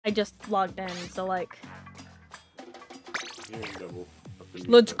I just logged in, so like...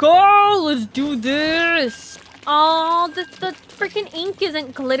 Let's go! Let's do this! Oh, the freaking ink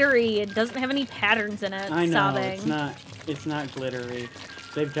isn't glittery. It doesn't have any patterns in it. I know, Sobbing. it's not glittery.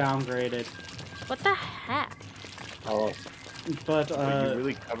 They've downgraded. What the heck? Oh. But, you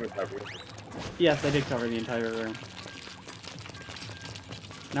really covered that room. Yes, I did cover the entire room.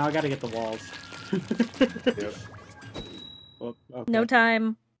 Now I gotta get the walls. Yep. Oh, okay. No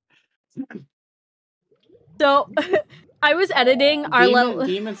time. So, I was editing our level.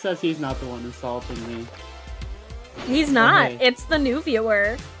 Demon says he's not the one insulting me. He's not. Hey. It's the new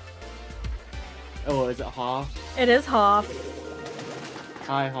viewer. Oh, is it Hoff? It is Hoff.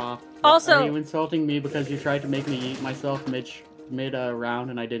 Hi, Hoff. Also, are you insulting me because you tried to make me eat myself mid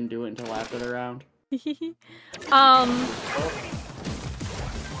round and I didn't do it until after the round?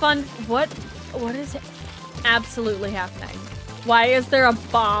 Fun. What is absolutely happening? Why is there a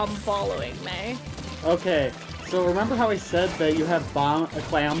bomb following me? Okay, so remember how I said that you have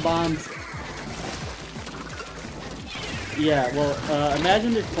clam bombs? Yeah, well,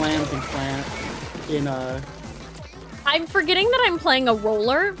 imagine there's clams in I'm forgetting that I'm playing a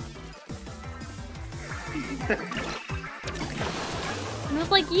roller. And I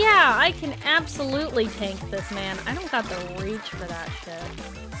was like, yeah, I can absolutely tank this man. I don't got the reach for that shit.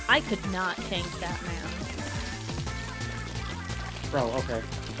 I could not tank that man. Bro, okay.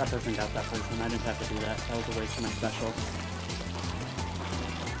 That person got that person. I didn't have to do that. That was a waste of my special.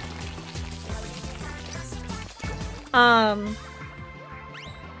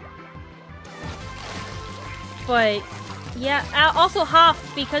 But, yeah, also Hoff,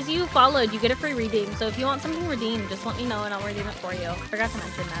 because you followed, you get a free redeem. So if you want something redeemed, just let me know and I'll redeem it for you. Forgot to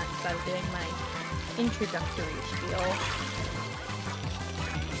mention that because I was doing my introductory spiel.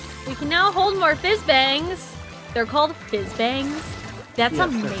 We can now hold more fizz bangs. They're called fizz bangs. That's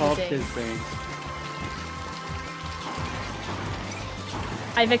amazing. They're called fizz bangs.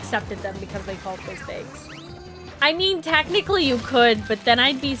 I've accepted them because they call fizz bangs. I mean, technically you could, but then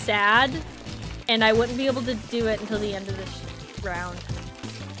I'd be sad. And I wouldn't be able to do it until the end of this round.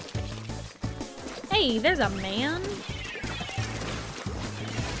 Hey, there's a man.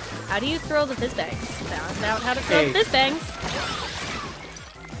 How do you throw the fizz bangs? Found out how to throw fizz bangs.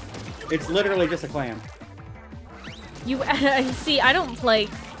 It's literally just a clam. You see, I don't play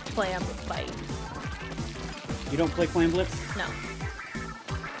clam fight. You don't play Clam Blitz? No.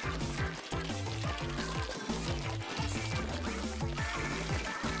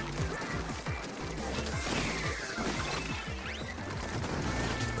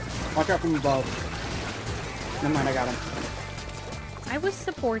 Watch out from above. Never mind, I got him. I was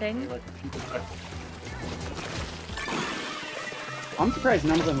supporting. I'm surprised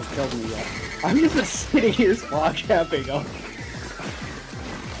none of them have killed me yet. I'm just sitting here squad capping up.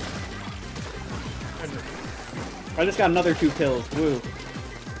 I just got another 2 kills. Woo.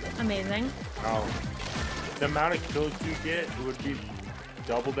 Amazing. Wow. The amount of kills you get would be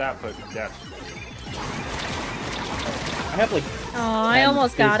double that, but death. I have like. Oh, I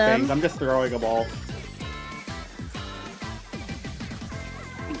almost got him. Things. I'm just throwing a ball.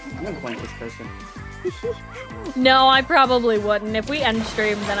 I'm gonna flank this person. No, I probably wouldn't. If we end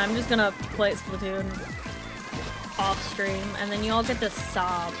stream, then I'm just gonna play Splatoon off stream, and then you all get to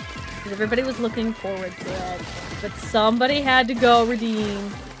sob. Because everybody was looking forward to it. But somebody had to go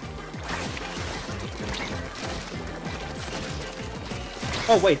redeem.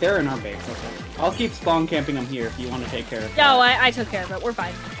 Oh wait, they're in our base. Okay. I'll keep spawn camping them here if you want to take care of that. No, I took care of it. We're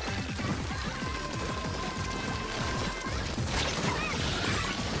fine.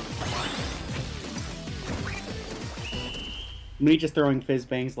 Me just throwing fizz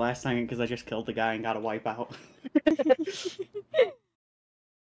bangs last time because I just killed the guy and got a wipe out.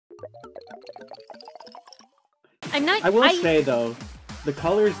 I will say though, the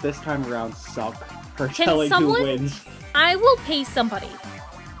colors this time around suck for telling who wins. I will pay somebody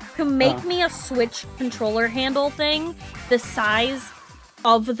to make me a Switch controller handle thing the size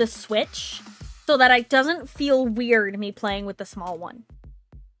of the Switch so that it doesn't feel weird me playing with the small one.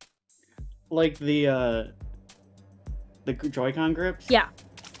 Like the Joy-Con grips? Yeah.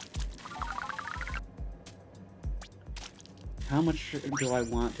 How much do I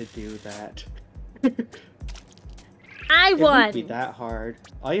want to do that? I won! It won't be that hard.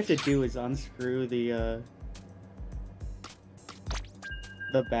 All you have to do is unscrew the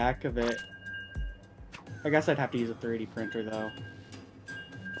back of it. I guess I'd have to use a 3D printer though.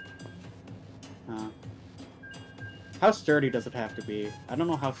 How sturdy does it have to be? I don't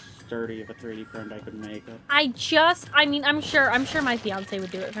know how sturdy of a 3D print I could make it. I mean, I'm sure my fiance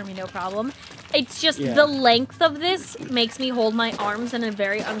would do it for me, no problem. It's just the length of this makes me hold my arms in a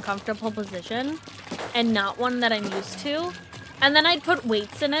very uncomfortable position and not one that I'm used to. And then I'd put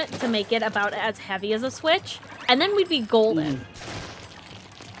weights in it to make it about as heavy as a Switch, and then we'd be golden.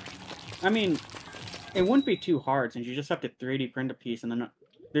 I mean, it wouldn't be too hard since you just have to 3D print a piece and then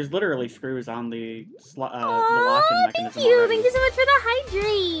there's literally screws on the locking mechanism. Thank you so much for the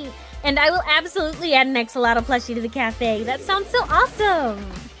hydrate! And I will absolutely add an Axolotl plushie to the cafe. That sounds so awesome!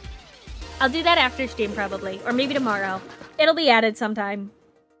 I'll do that after stream probably, or maybe tomorrow. It'll be added sometime.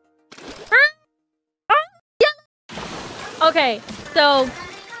 Okay, so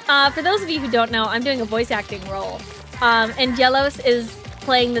for those of you who don't know, I'm doing a voice acting role. And Jellos is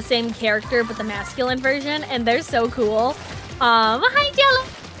playing the same character but the masculine version, and they're so cool. Hi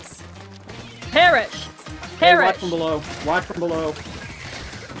Jellos! Perish! Hey, watch from below. Watch from below.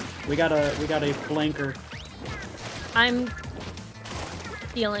 We got a flanker. I'm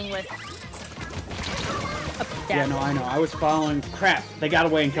dealing with a yeah, no, I know. I was following. Crap! They got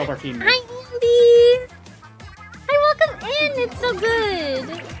away and killed our teammate. Hi, Andy! Hi, welcome in! It's so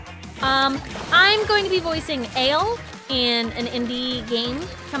good! I'm going to be voicing Ale in an indie game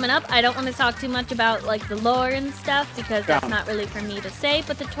coming up. I don't want to talk too much about like the lore and stuff because that's not really for me to say,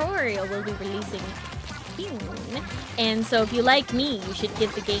 but the tutorial will be releasing soon. And so if you like me, you should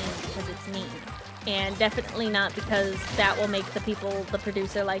get the game because it's me. And definitely not because that will make the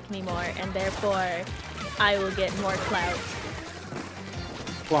producer like me more, and therefore I will get more clout.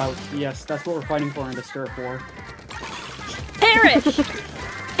 Clout, yes, that's what we're fighting for in the Stir 4. Perish!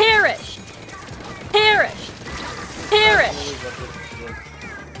 Perish! Perish! Perish!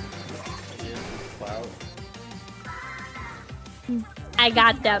 I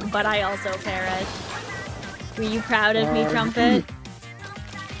got them, but I also perished. Were you proud of me, Trumpet?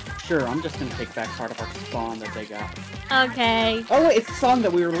 Sure, I'm just gonna take back part of our spawn that they got. Okay. Oh wait, it's the song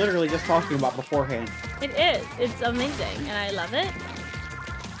that we were literally just talking about beforehand. It is. It's amazing, and I love it.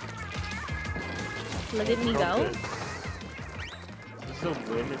 Look at me go. Is this a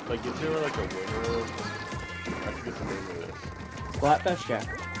win? Like, is there like a winner? I forget the name of this. Splatfest, yeah.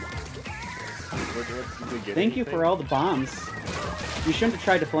 Thank you for all the bombs. You shouldn't have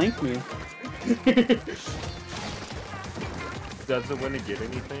tried to flank me. Does the winner get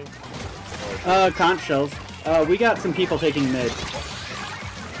anything? Conch shells. We got some people taking mid.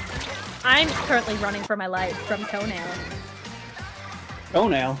 I'm currently running for my life from Toenail.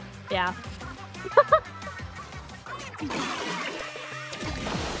 Toenail? Yeah.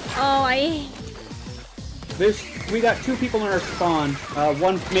 Oh, we got 2 people in our spawn.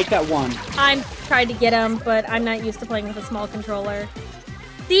 Make that 1. I'm trying to get him, but I'm not used to playing with a small controller.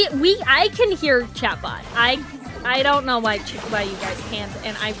 See, I can hear Chatbot. I don't know why you guys can't,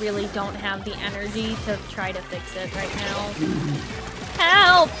 and I really don't have the energy to try to fix it right now.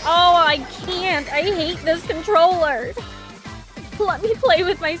 Help! Oh, I can't. I hate this controller. Let me play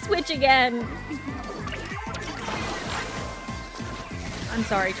with my Switch again. I'm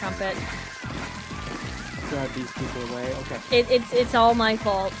sorry, Trumpet. Drive these people away. Okay. It's all my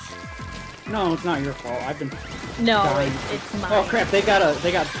fault. No, it's not your fault. I've been. No, it's mine. Oh crap! They got.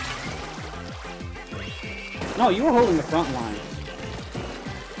 No, you were holding the front line.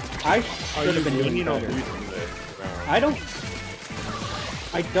 I should have been doing better. I don't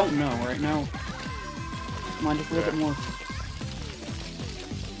know right now. Come on, just a little bit more.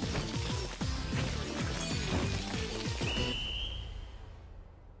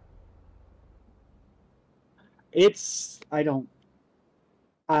 I don't.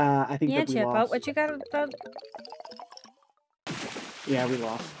 I think that we lost. What you got? Yeah, we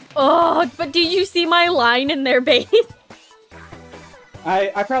lost. Oh, but did you see my line in their base?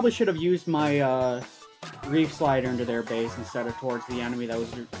 I probably should have used my reef slider into their base instead of towards the enemy that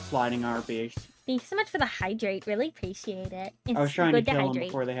was sliding our base. Thanks so much for the hydrate. Really appreciate it. It's I was trying to kill hydrate them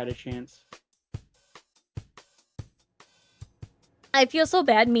before they had a chance. I feel so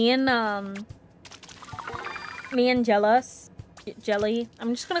bad. Me and Jellie.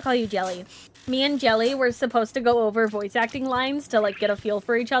 I'm just gonna call you Jellie. Me and Jellie were supposed to go over voice acting lines to like get a feel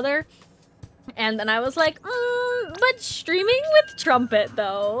for each other. And then I was like, but streaming with Trumpet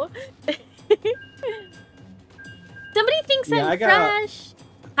though. Somebody thinks I'm fresh.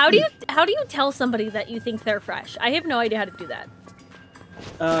 How do you tell somebody that you think they're fresh? I have no idea how to do that.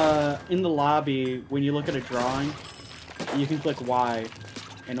 In the lobby, when you look at a drawing, you can click Y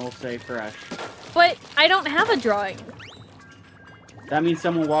and it'll say fresh. But I don't have a drawing. That means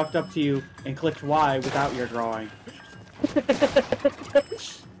someone walked up to you and clicked Y without your drawing.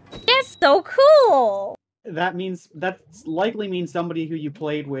 That's so cool! That's likely means somebody who you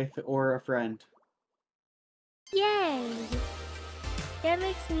played with or a friend. Yay! That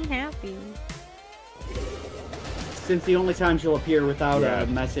makes me happy. Since the only time she'll appear without Yeah. a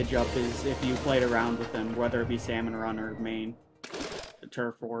message up is if you played around with them, whether it be Salmon Run or main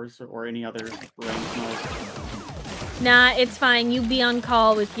Turf Wars or any other ranked mode. Nah, it's fine. You be on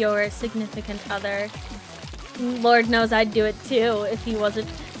call with your significant other. Lord knows I'd do it too if he wasn't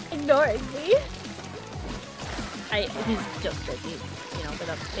ignoring me. He's just busy, you know, with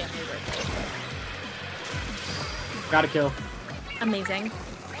a family birthday. Got a kill. Amazing.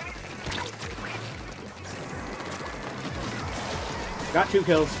 Got 2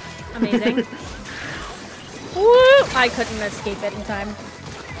 kills. Amazing. Woo! I couldn't escape it in time.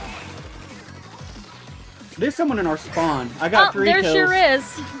 There's someone in our spawn. I got 3 kills. There sure is.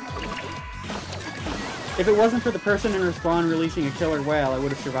 If it wasn't for the person in our spawn releasing a killer whale, I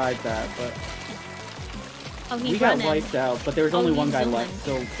would have survived that, but... Oh, he's we got running. wiped out, but there was only one he's guy zooming. left,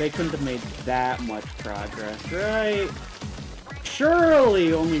 so they couldn't have made that much progress, right?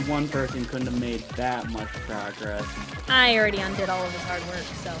 Surely only one person couldn't have made that much progress. I already undid all of his hard work,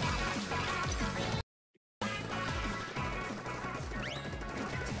 so...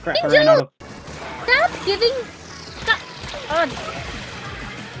 Crap, I ran out of... Stop giving... Stop... Oh.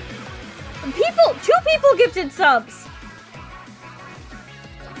 Two people gifted subs!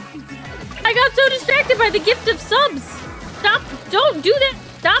 I got so distracted by the gift of subs! Stop! Don't do that!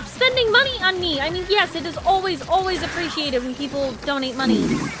 Stop spending money on me! I mean, yes, it is always, always appreciated when people donate money.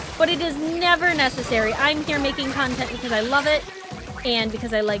 But it is never necessary. I'm here making content because I love it. And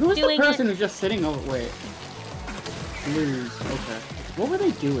because I like Who was doing the person it. who's just sitting over... Wait. Lose. Okay. What were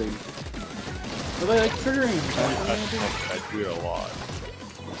they doing? Were they like triggering I do it a lot.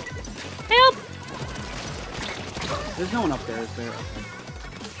 Help! There's no one up there, is there?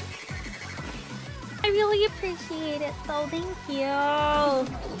 I really appreciate it, so thank you.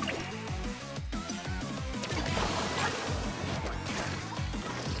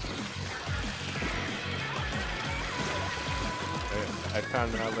 I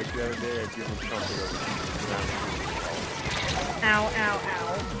found out like the other day I give him something over. Ow, ow,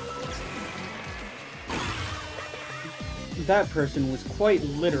 ow. That person was quite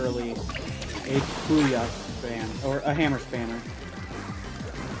literally a booyah spam, or a hammer spammer.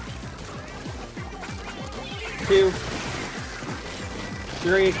 2,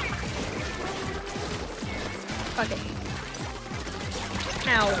 3. Fuck it.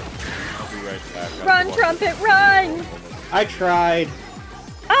 Ow. I'll be right back. Run, Trumpet, run! I tried.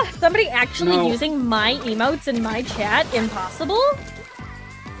 Ah, somebody actually No. using my emotes in my chat? Impossible?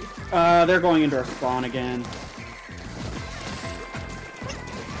 They're going into our spawn again.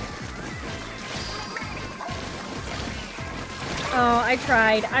 Oh, I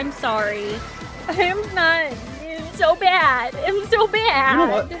tried. I'm sorry. I'm not... It's so bad. I'm so bad. You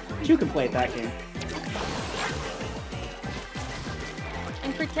know what? You can play that game.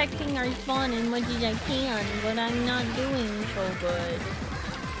 I'm protecting our spawn as much as I can, but I'm not doing so good.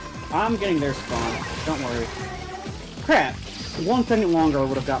 I'm getting their spawn. Don't worry. Crap! 1 second longer I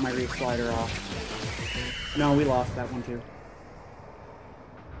would have got my reef slider off. No, we lost that one too.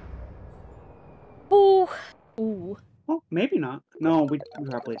 Ooh. Ooh. Well, maybe not. No, we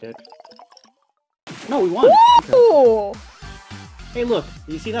probably did. No, we won! Okay. Ooh! Hey look,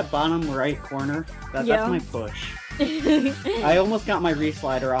 you see that bottom right corner? Yeah. That's my push. I almost got my reef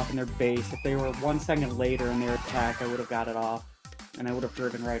slider off in their base. If they were 1 second later in their attack, I would have got it off. And I would have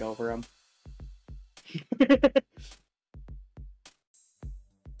driven right over them.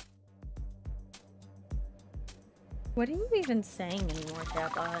 What are you even saying anymore,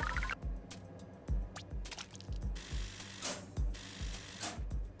 Chatbot?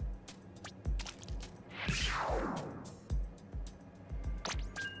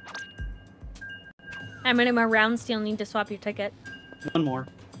 How many more rounds do you need to swap your ticket? 1 more.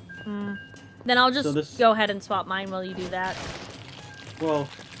 Then I'll just this- go ahead and swap mine while you do that. Well,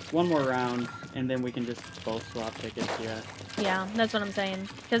 1 more round, and then we can just both swap tickets, yeah. Yeah, that's what I'm saying.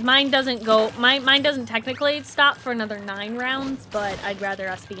 Because mine doesn't go... Mine doesn't technically stop for another 9 rounds, but I'd rather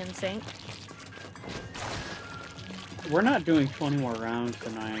us be in sync. We're not doing 20 more rounds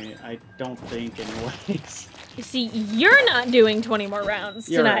tonight, I don't think, anyways. You see, you're not doing 20 more rounds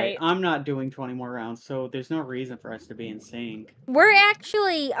You're tonight. right, I'm not doing 20 more rounds, so there's no reason for us to be in sync. We're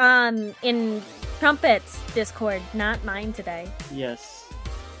actually, in Trumpet's Discord, not mine today. Yes.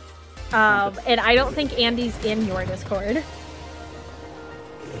 And I don't think Andy's in your Discord.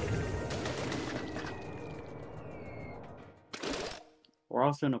 We're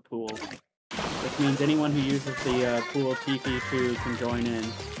also in a pool, which means anyone who uses the pool TP2 can join in.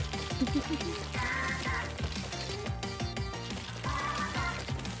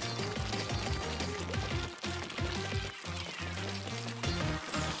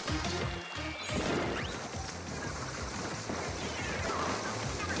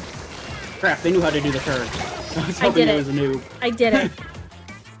 Crap, they knew how to do the turn. I was hoping it was a noob. I did it.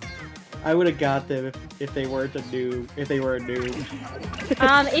 I would have got them if they weren't a noob. If they were a noob.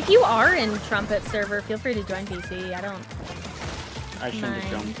 If you are in Trumpet server, feel free to join PC. I shouldn't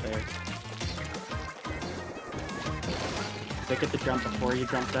have jumped there. Did I get the jump before you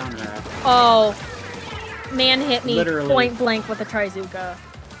jump down or after? Oh, man hit me Literally. point blank with a Trizuka.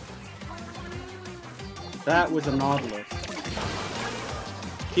 That was a Nautilus.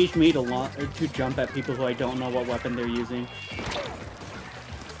 Teach me to jump at people who I don't know what weapon they're using.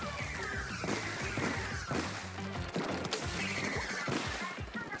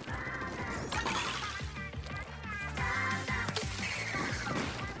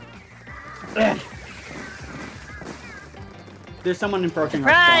 Ugh. There's someone approaching our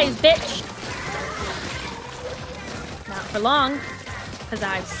Surprise, spawn. bitch! Not for long, because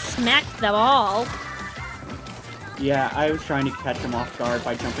I've smacked them all. Yeah, I was trying to catch him off guard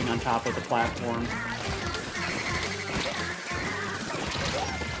by jumping on top of the platform.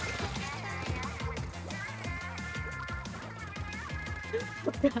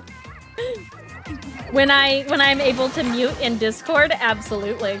 When I'm able to mute in Discord,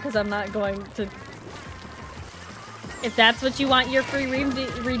 absolutely, because I'm not going to. If that's what you want your free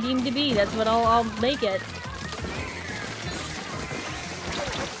redeem to be, that's what I'll make it.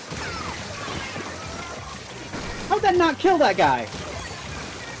 How'd that not kill that guy?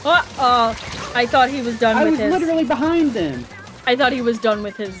 I thought he was done with his. I was literally behind him. I thought he was done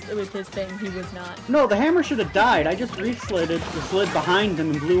with his thing. He was not. No, the hammer should have died. I just slid behind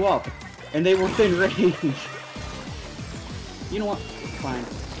them and blew up. And they were within range. You know what? Fine.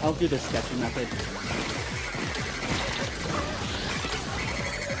 I'll do this sketchy method.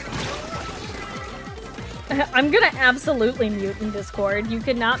 I'm gonna absolutely mute in Discord. You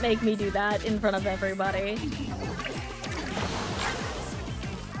could not make me do that in front of everybody.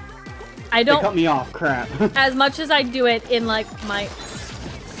 I don't. They cut me off, crap. As much as I do it in like my.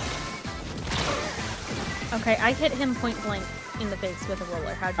 Okay, I hit him point blank in the face with a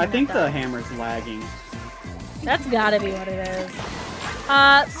roller. How'd you I think know the that? hammer's lagging. That's gotta be what it is.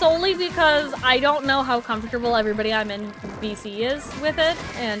 Solely because I don't know how comfortable everybody I'm in BC is with it,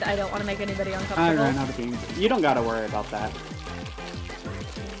 and I don't want to make anybody I uncomfortable. ran out of games. You don't gotta worry about that.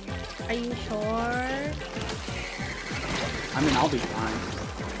 Are you sure? I mean, I'll be fine.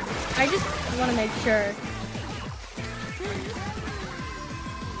 I just want to make sure.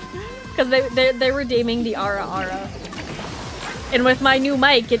 Because they're redeeming the Ara Ara. And with my new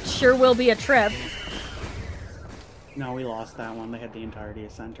mic, it sure will be a trip. No, we lost that one. They had the entirety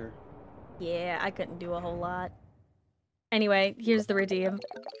of center. Yeah, I couldn't do a whole lot. Anyway, here's the redeem.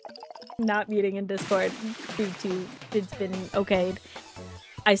 Not muting in Discord due to it's been okayed.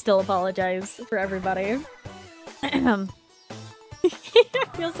 I still apologize for everybody. I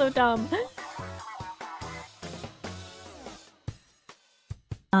feel so dumb.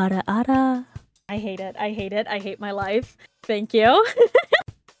 Ara ara. I hate it. I hate it. I hate my life. Thank you.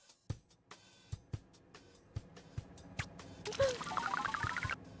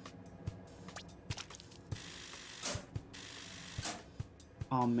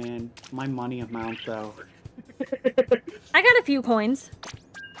 Oh man, my money amount though. I got a few coins.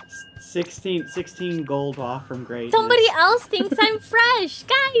 16 gold off from greatness. Somebody else thinks I'm fresh.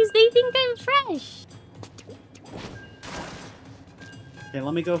 Guys, they think I'm fresh. Okay,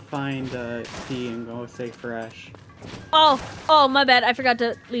 let me go find T and go say fresh. Oh, my bad. I forgot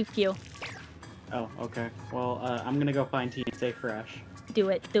to leave queue. Oh, okay. Well, I'm gonna go find T and say fresh. Do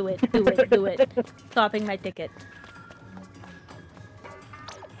it, do it, do it, do it. Stopping my ticket.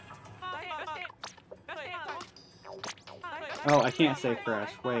 Oh, I can't say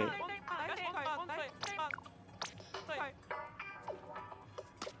fresh. Wait.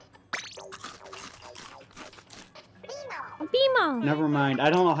 Bimo. Never mind. I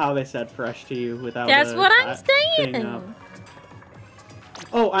don't know how they said fresh to you without. That's what I'm thing saying. up.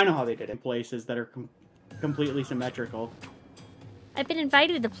 Oh, I know how they did it. In places that are completely symmetrical. I've been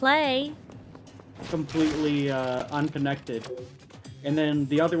invited to play. Completely unconnected. And then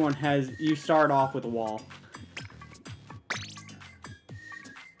the other one has you start off with a wall.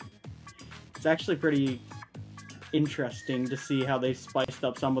 It's actually pretty interesting to see how they spiced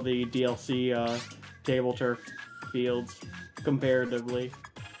up some of the DLC table turf fields comparatively.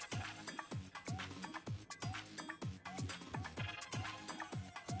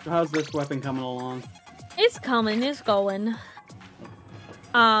 So how's this weapon coming along? It's coming, it's going.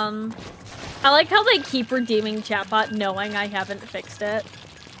 I like how they keep redeeming Chatbot knowing I haven't fixed it.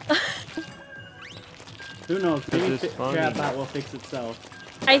 Who knows, maybe This is funny. Chatbot will fix itself.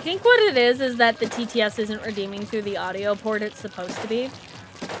 I think what it is that the TTS isn't redeeming through the audio port it's supposed to be.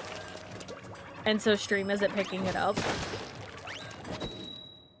 And so stream isn't picking it up.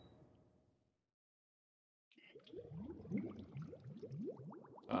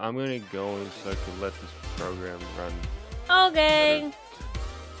 I'm gonna go in so I can let this program run. Okay.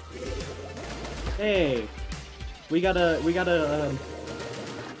 Hey, we got a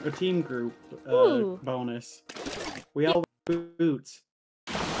team group bonus. We all wear boots.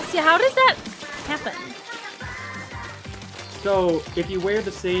 See, how does that happen? So if you wear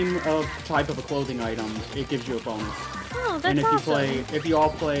the same type of a clothing item, it gives you a bonus. Oh, that's and if awesome. if you all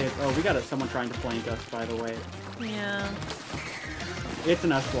play, oh, we got someone trying to flank us, by the way. Yeah. It's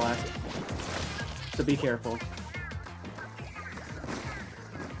an S-Blast, so be careful.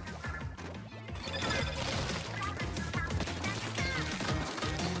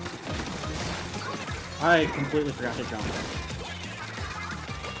 I completely forgot to jump.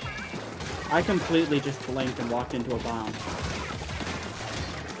 I completely just blinked and walked into a bomb.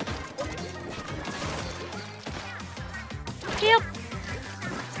 Yep.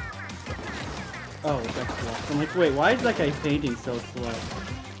 Oh, that's slow. I'm like, wait, why is that guy painting so slow?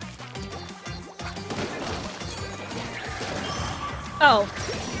 Oh.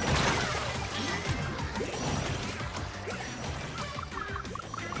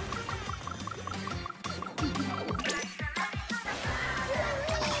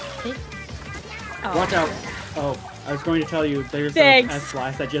 Oh. Watch out! Oh, I was going to tell you, there's an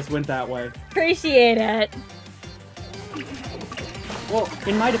S-Blast that just went that way. Appreciate it. Well,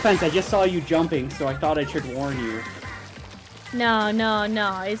 in my defense, I just saw you jumping, so I thought I should warn you. No, no,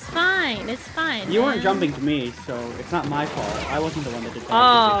 no. It's fine. It's fine. You weren't jumping to me, so it's not my fault. I wasn't the one that did that.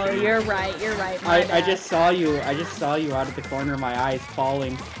 Oh, you're right. You're right. I just saw you. I just saw you out of the corner of my eyes,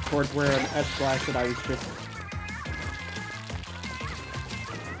 falling towards where an S-Blast that I was just.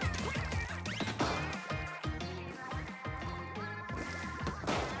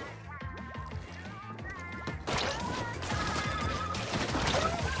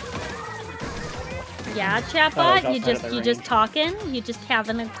 Yeah, Chatbot, you just talking? You just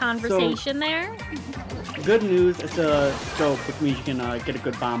having a conversation there? Good news, it's a scope, which means you can get a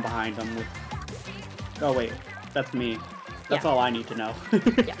good bomb behind them. Oh wait, that's me. That's all I need to know.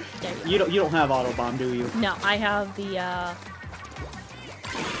 Yeah, you don't have auto bomb, do you? No, I have the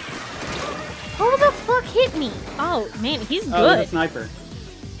Who the fuck hit me? Oh man, he's good. Oh, he's a sniper.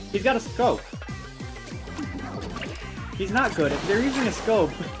 He's got a scope. He's not good. If they're using a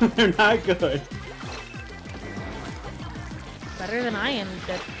scope, they're not good. Better than I am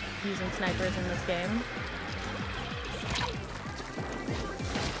at using snipers in this game.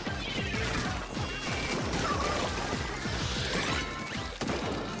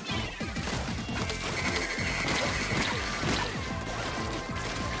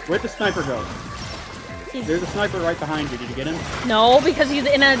 Where'd the sniper go? There's a sniper right behind you. Did you get him? No, because he's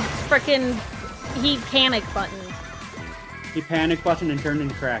in a frickin' he panic buttoned. He panic buttoned and turned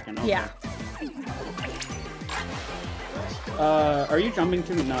into Kraken. Okay. Yeah. Are you jumping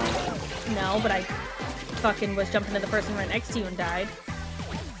to me? No. No, but I fucking was jumping to the person right next to you and died.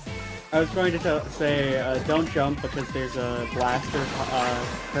 I was going to say, don't jump because there's a blaster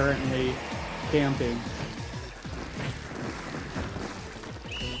currently camping.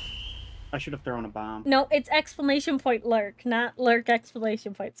 I should have thrown a bomb. No, it's exclamation point lurk, not lurk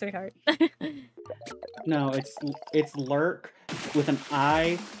exclamation point, sweetheart. No, it's lurk with an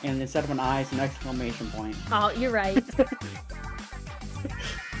I, and instead of an I, it's an exclamation point. Oh, you're right.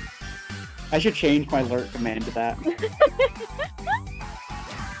 I should change my lurk command to that.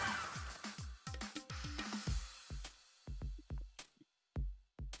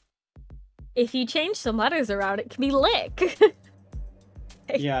 If you change some letters around, it can be lick.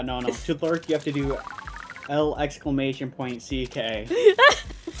 Yeah, no. To lurk, you have to do L exclamation point CK.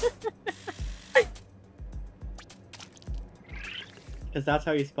 Because that's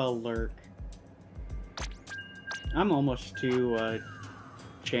how you spell lurk. I'm almost to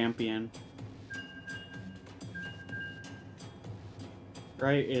champion.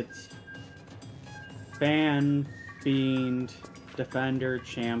 Right? It's fan, fiend, defender,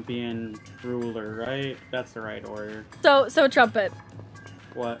 champion, ruler, right? That's the right order. So Trumpet.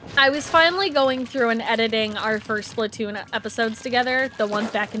 What? I was finally going through and editing our first Splatoon episodes together, the ones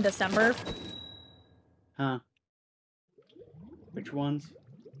back in December. Huh. Which ones?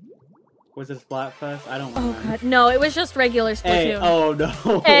 Was it Splatfest? I don't remember. Oh god, no, it was just regular Splatoon. Hey, oh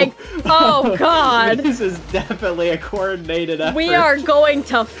no. Egg. Oh god. This is definitely a coordinated effort. We are going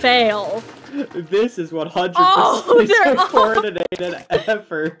to fail. This is 100% a coordinated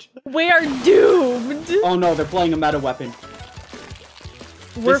effort. We are doomed. Oh no, they're playing a meta weapon.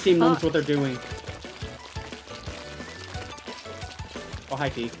 This team knows what they're doing. Oh, hi,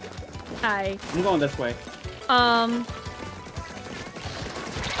 T. Hi. I'm going this way.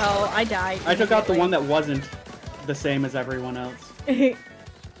 Oh, I died. I took out the one that wasn't the same as everyone else.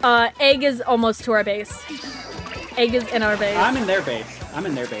 Egg is almost to our base. Egg is in our base. I'm in their base. I'm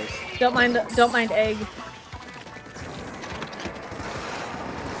in their base. Don't mind egg.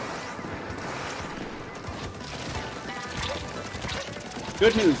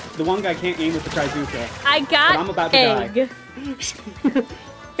 Good news. The one guy can't aim with the Trizuka. I got but I'm about to egg. die.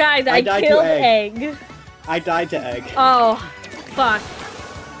 Guys, I killed egg. I died to egg. Oh, fuck.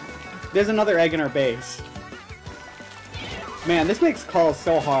 There's another egg in our base. Man, this makes calls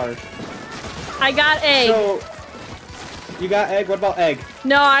so hard. I got egg. So, you got egg? What about egg?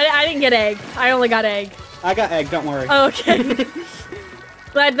 No, I didn't get egg. I only got egg. I got egg, don't worry. Oh, okay.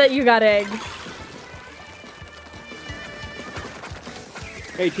 Glad that you got egg.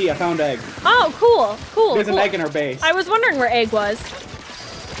 Hey T, I found egg. Oh, cool. Cool. There's an egg in our base. I was wondering where egg was.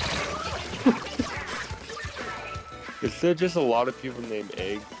 Is there just a lot of people named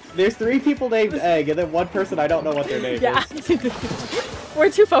Egg? There's 3 people named Egg, and then 1 person I don't know what their name is.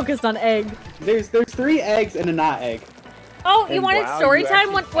 We're too focused on egg. There's 3 eggs and a not egg. Oh, you wanted wow, story you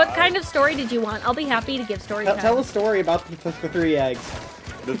time? What kind of story did you want? I'll be happy to give story time. Tell a story about the 3 eggs.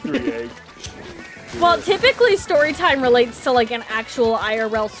 The 3 eggs. Well, typically story time relates to like an actual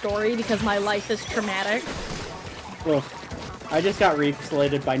IRL story because my life is traumatic. Ugh. I just got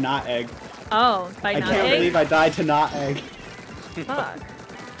re-slated by not egg. Oh, by not egg? I can't believe I died to not egg. Fuck.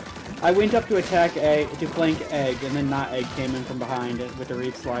 I went up to attack egg, to flank egg, and then not egg came in from behind with a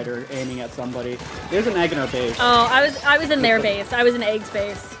reef slider aiming at somebody. There's an egg in our base. Oh, I was in their base. I was in egg's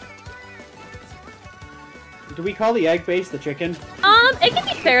base. Do we call the egg base the chicken? It can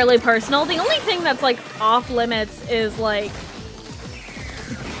be fairly personal. The only thing that's like off limits is like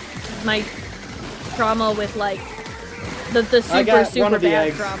my trauma with like the super bad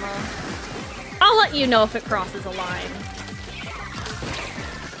eggs. trauma. I'll let you know if it crosses a line.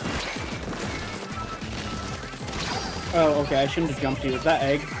 Oh, okay. I shouldn't have jumped you. Is that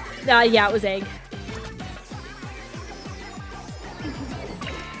egg? Yeah, it was egg.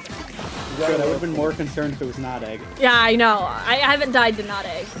 Good. I would have been more concerned if it was not egg. Yeah, I know. I haven't died to not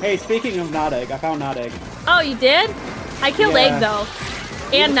egg. Hey, speaking of not egg, I found not egg. Oh, you did? I killed egg though,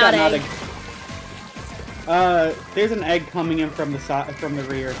 and not egg. There's an egg coming in from the side, from the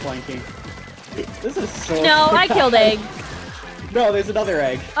rear, flanking. This is so. No, I killed egg. No, there's another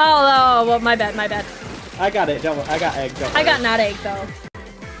egg. Oh, well, my bad, my bad. I got it. Don't. I got egg. Don't I got not egg though.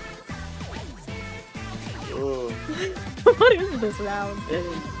 What is this round?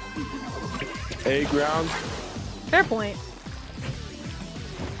 Egg round. Fair point.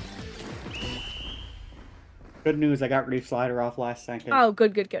 Good news. I got Reef Slider off last second. Oh,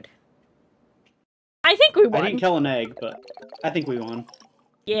 good, good, good. I think we won. I didn't kill an egg, but I think we won.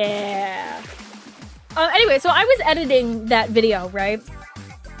 Yeah. Anyway, so I was editing that video, right?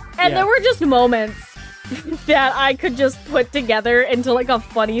 And there were just moments that I could just put together into like a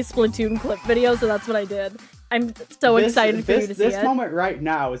funny Splatoon clip video, so that's what I did. I'm so excited for you to see it. This moment right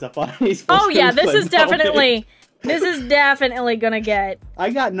now is a funny Splatoon Oh yeah, this is moment. definitely gonna get. I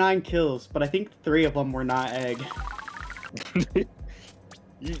got 9 kills, but I think 3 of them were not egg.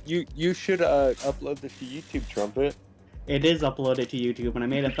 You should upload this to YouTube, Trumpet. It is uploaded to YouTube, and I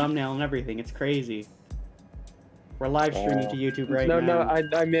made a thumbnail and everything. It's crazy. We're live streaming to YouTube right now. No,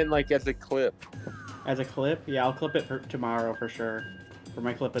 I meant like as a clip. As a clip? Yeah, I'll clip it for tomorrow for sure. For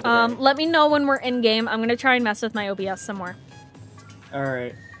my clip of the day. Let me know when we're in game. I'm gonna try and mess with my OBS some more. All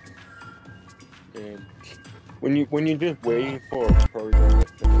right. And when you just waiting for a program to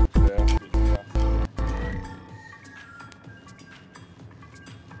finish,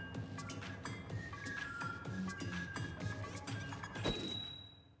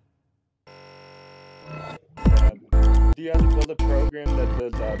 do you have to build a program that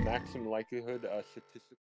does maximum likelihood statistical?